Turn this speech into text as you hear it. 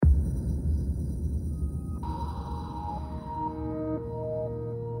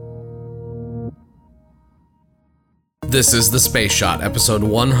This is The Space Shot, episode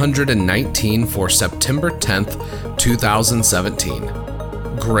 119 for September 10th, 2017.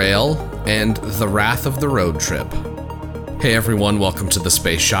 GRAIL and The Wrath of the Roadtrip. Hey everyone, welcome to The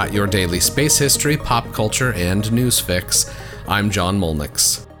Space Shot, your daily space history, pop culture, and news fix. I'm John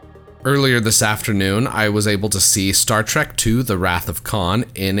Molnix. Earlier this afternoon, I was able to see Star Trek II: The Wrath of Khan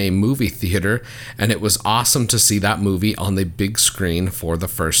in a movie theater, and it was awesome to see that movie on the big screen for the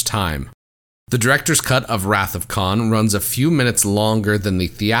first time. The director's cut of Wrath of Khan runs a few minutes longer than the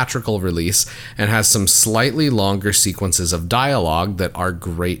theatrical release and has some slightly longer sequences of dialogue that are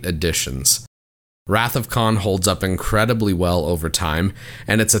great additions. Wrath of Khan holds up incredibly well over time,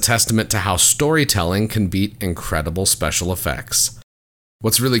 and it's a testament to how storytelling can beat incredible special effects.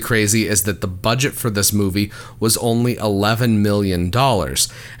 What's really crazy is that the budget for this movie was only $11 million,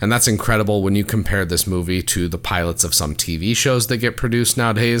 and that's incredible when you compare this movie to the pilots of some TV shows that get produced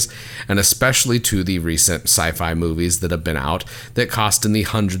nowadays, and especially to the recent sci-fi movies that have been out that cost in the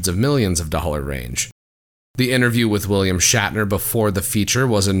hundreds of millions of dollar range. The interview with William Shatner before the feature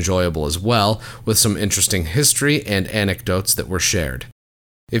was enjoyable as well, with some interesting history and anecdotes that were shared.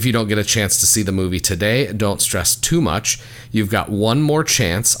 If you don't get a chance to see the movie today, don't stress too much. You've got one more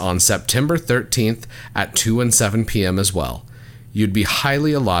chance on September 13th at 2 and 7 p.m. as well. You'd be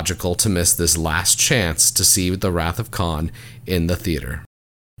highly illogical to miss this last chance to see The Wrath of Khan in the theater.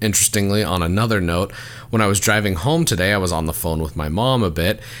 Interestingly, on another note, when I was driving home today, I was on the phone with my mom a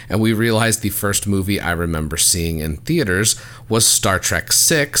bit, and we realized the first movie I remember seeing in theaters was Star Trek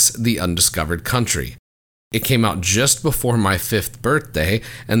VI: The Undiscovered Country. It came out just before my 5th birthday,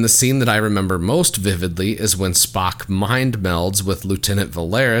 and the scene that I remember most vividly is when Spock mind melds with Lieutenant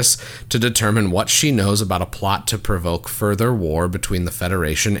Valeris to determine what she knows about a plot to provoke further war between the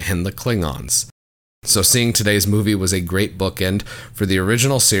Federation and the Klingons. So seeing today's movie was a great bookend for the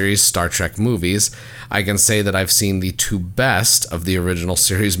original series Star Trek movies. I can say that I've seen the two best of the original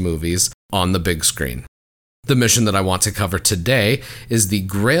series movies on the big screen. The mission that I want to cover today is the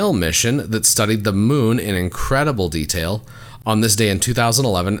GRAIL mission that studied the moon in incredible detail. On this day in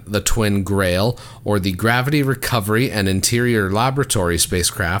 2011, the twin GRAIL, or the Gravity Recovery and Interior Laboratory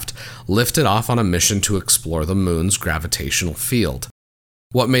spacecraft, lifted off on a mission to explore the moon's gravitational field.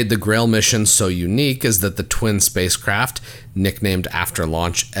 What made the GRAIL mission so unique is that the twin spacecraft, nicknamed after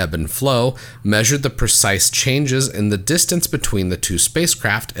launch Ebb and Flow, measured the precise changes in the distance between the two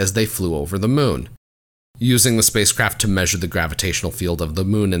spacecraft as they flew over the moon. Using the spacecraft to measure the gravitational field of the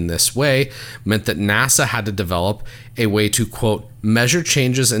moon in this way meant that NASA had to develop a way to, quote, measure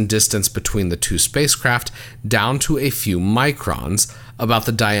changes in distance between the two spacecraft down to a few microns, about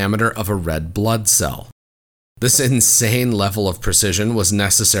the diameter of a red blood cell. This insane level of precision was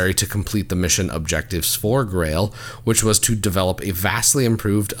necessary to complete the mission objectives for GRAIL, which was to develop a vastly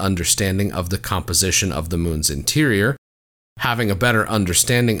improved understanding of the composition of the moon's interior. Having a better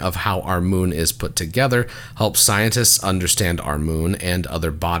understanding of how our moon is put together helps scientists understand our moon and other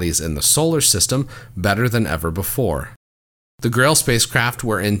bodies in the solar system better than ever before. The GRAIL spacecraft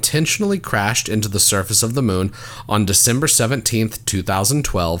were intentionally crashed into the surface of the moon on December 17,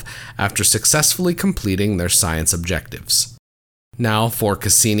 2012, after successfully completing their science objectives. Now for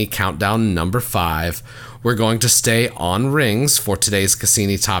Cassini Countdown number 5, we're going to stay on rings for today's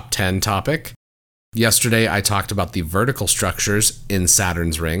Cassini Top 10 topic. Yesterday, I talked about the vertical structures in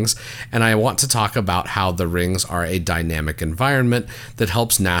Saturn's rings, and I want to talk about how the rings are a dynamic environment that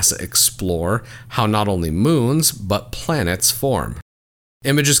helps NASA explore how not only moons, but planets form.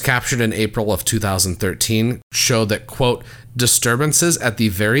 Images captured in April of 2013 show that, quote, disturbances at the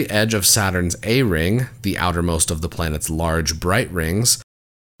very edge of Saturn's A ring, the outermost of the planet's large bright rings.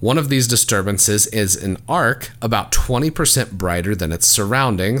 One of these disturbances is an arc about 20% brighter than its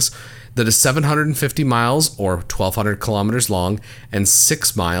surroundings, that is 750 miles or 1,200 kilometers long and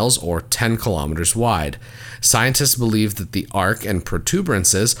 6 miles or 10 kilometers wide. Scientists believe that the arc and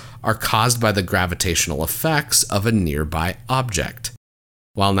protuberances are caused by the gravitational effects of a nearby object.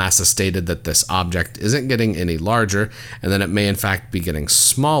 While NASA stated that this object isn't getting any larger and that it may in fact be getting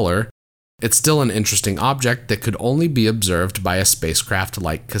smaller, it's still an interesting object that could only be observed by a spacecraft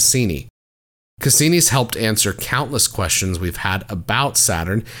like Cassini. Cassini's helped answer countless questions we've had about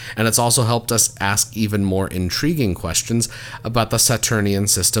Saturn, and it's also helped us ask even more intriguing questions about the Saturnian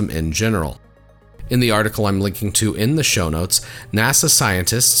system in general. In the article I'm linking to in the show notes, NASA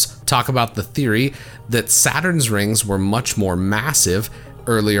scientists talk about the theory that Saturn's rings were much more massive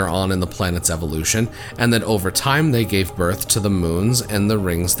earlier on in the planet's evolution, and that over time they gave birth to the moons and the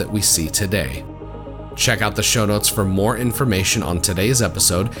rings that we see today. Check out the show notes for more information on today's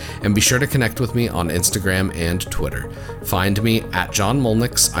episode, and be sure to connect with me on Instagram and Twitter. Find me at John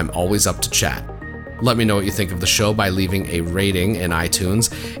Molnix. I'm always up to chat. Let me know what you think of the show by leaving a rating in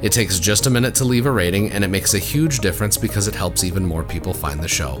iTunes. It takes just a minute to leave a rating, and it makes a huge difference because it helps even more people find the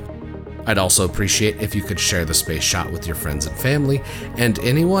show. I'd also appreciate if you could share the Space Shot with your friends and family, and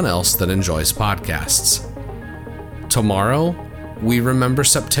anyone else that enjoys podcasts. Tomorrow, we remember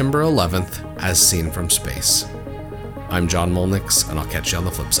September 11th as seen from space. I'm John Molnix, and I'll catch you on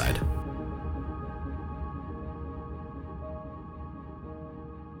the flip side.